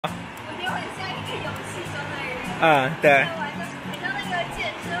对。很像那个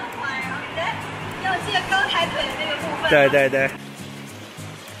健身环，然后你在要借高抬腿的那个部分。对对对。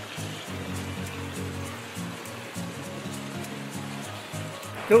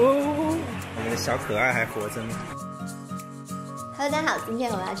我们的小可爱还活着吗？ Hello， 大家好，今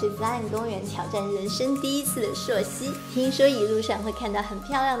天我们要去慈安公园挑战人生第一次的溯溪。听说一路上会看到很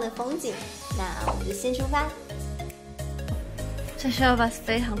漂亮的风景，那我们就先出发。这 Shuttle Bus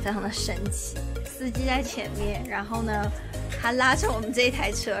非常的神奇，司机在前面，然后呢，他拉着我们这一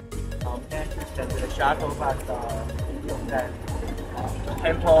台车。好，我们现在是选择 Shuttle Bus 到站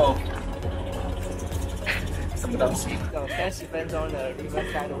Temple of 什么东西？走30分钟的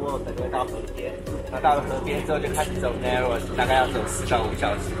Riverside Walk 就会到河边，然后到了河边之后就开始走 Narrows， 大概要走4到5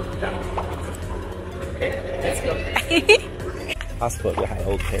小时这样。OK，Let's go。Passport 就还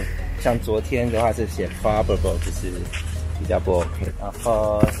OK， 像昨天的话是写 probable， 就是比较不 OK。然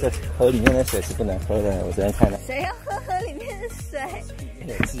后这河里面的水是不能喝的，我昨天看到。谁要喝河里面的水？里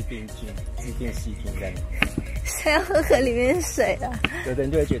面有致病菌、致病细菌在里面。 谁要喝河里面的水啊？有的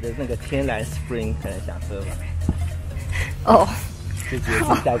人就会觉得那个天然 spring 可能想喝吧。哦，就觉得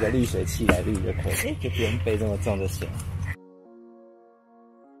自己带个滤水器来滤就可以，就不用背这么重的水。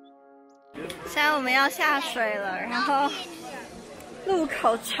现在我们要下水了，然后路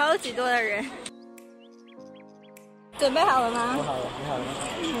口超级多的人。准备好了吗？我好了，你好了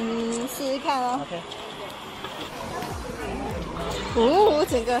吗？试试看哦。OK。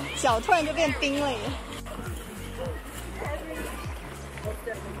整个脚突然就变冰了耶。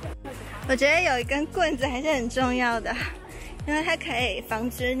 我觉得有一根棍子还是很重要的，因为它可以防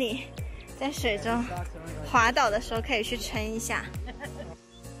止你在水中滑倒的时候可以去撑一下。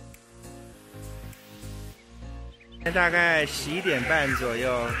大概11点半左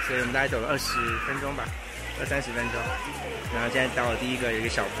右，所以我们大概走了20分钟吧，20-30分钟。然后现在到了第一个有一个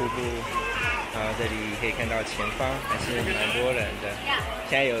小瀑布，然后这里可以看到前方还是蛮多人的。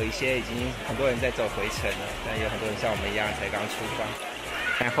现在有一些已经很多人在走回程了，但有很多人像我们一样才刚出发。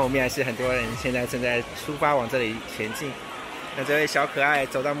 看后面还是很多人，现在正在出发往这里前进。那这位小可爱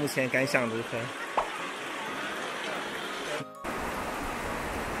走到目前感想如何？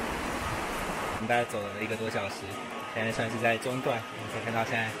我们大概走了1个多小时，现在算是在中段。我们可以看到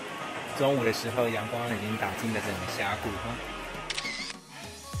现在中午的时候，阳光已经打进了整个峡谷哈。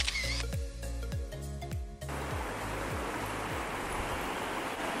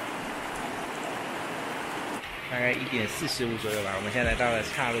大概1点45左右吧，我们现在来到了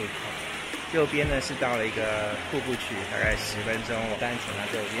岔路口，右边呢是到了一个瀑布区，大概10分钟。我单程到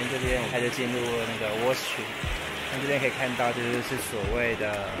右边这边，我开始进入那个 Wall Street。那这边可以看到，就是所谓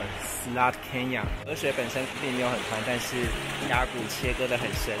的 Slot Canyon， 河水本身并没有很宽，但是峡谷切割得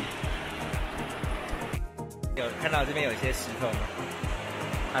很深。有看到这边有一些石头吗？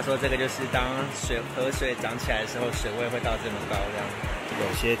他说这个就是当河水涨起来的时候，水位会到这么高这样。有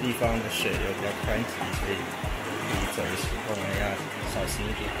些地方的水流比较湍急，所以 走的时候呢要小心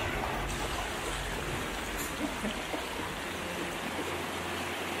一点。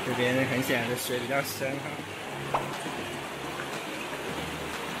这边很显然的水比较深哈。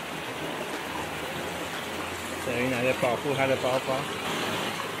小鱼拿着保护他的包包，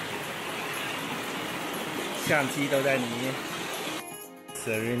相机都在里面。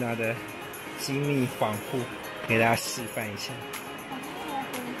Serena 的精密防护，给大家示范一下。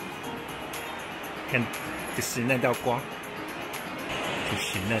看。 就是那道光，就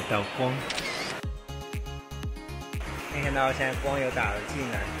是那道光。可以看到现在光有打了进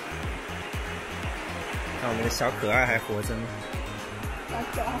来。那我们的小可爱还活着吗？小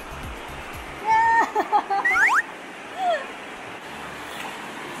可爱。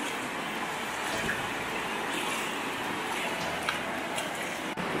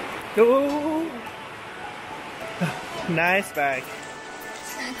哦 ，nice bag。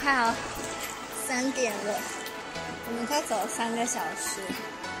现在快要3点了，我们快走了3个小时，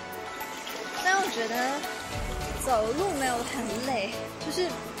但我觉得走路没有很累，就是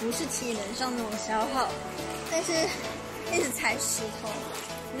不是体能上那种消耗，但是一直踩石头，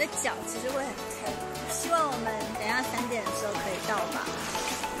你的脚其实会很疼。希望我们等一下3点的时候可以到吧，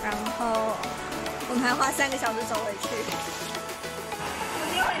然后我们还花3个小时走回去。我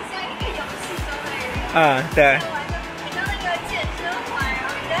觉得很像一个游戏中的人。对。很像那个健身环，然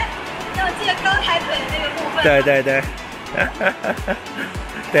后你在。 要借高抬腿的那个部分。对对对，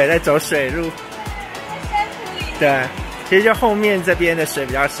对，在走水路。在山谷里。对，其实就后面这边的水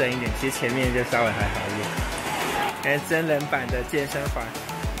比较深一点，其实前面就稍微还好一点。看真人版的健身环，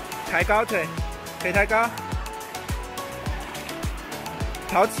抬高腿，腿抬高，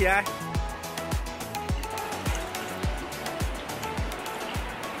跑起来。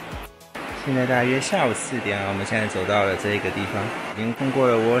现在大约下午4点啊，我们现在走到了这个地方，已经通过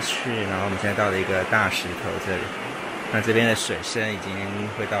了蜗区，然后我们现在到了一个大石头这里。那这边的水深已经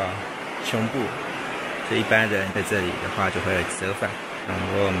会到胸部，所以一般人在这里的话就会折返。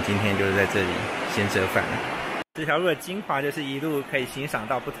不过我们今天就是在这里先折返了。这条路的精华就是一路可以欣赏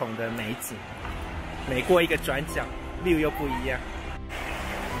到不同的美景，每过一个转角 ，view 又不一样。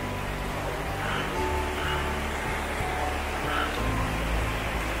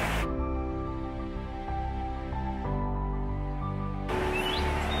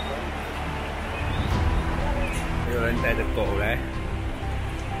有人带着狗来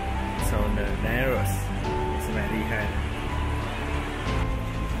走的 Narrows， 也是蛮厉害的。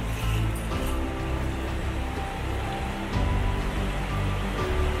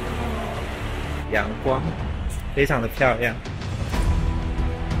阳光非常的漂亮。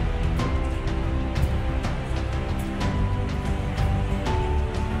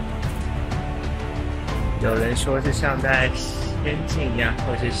有人说是像在仙境一样，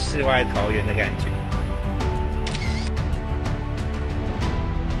或是世外桃源的感觉。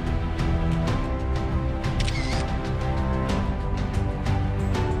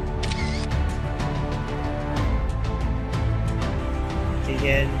今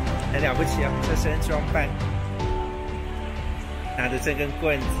天很了不起啊！这身装扮，拿着这根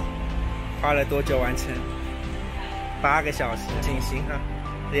棍子，花了多久完成？8个小时，信心啊！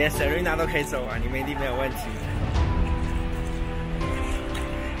连 Serena 都可以走完，你们一定没有问题。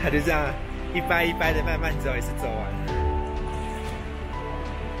他就这样一掰一掰的慢慢走，也是走完了。